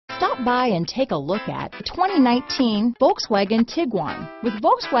Stop by and take a look at the 2019 Volkswagen Tiguan. With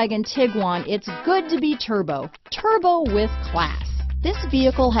Volkswagen Tiguan, it's good to be turbo. Turbo with class. This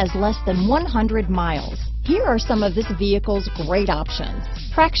vehicle has less than 100 miles. Here are some of this vehicle's great options: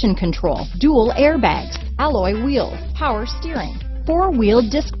 traction control, dual airbags, alloy wheels, power steering,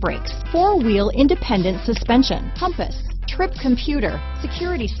 four-wheel disc brakes, four-wheel independent suspension, compass, trip computer,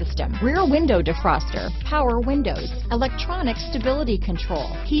 security system, rear window defroster, power windows, electronic stability control,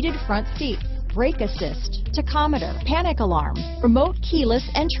 heated front seats, brake assist, tachometer, panic alarm, remote keyless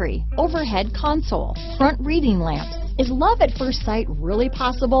entry, overhead console, front reading lamps. Is love at first sight really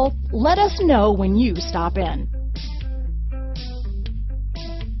possible? Let us know when you stop in.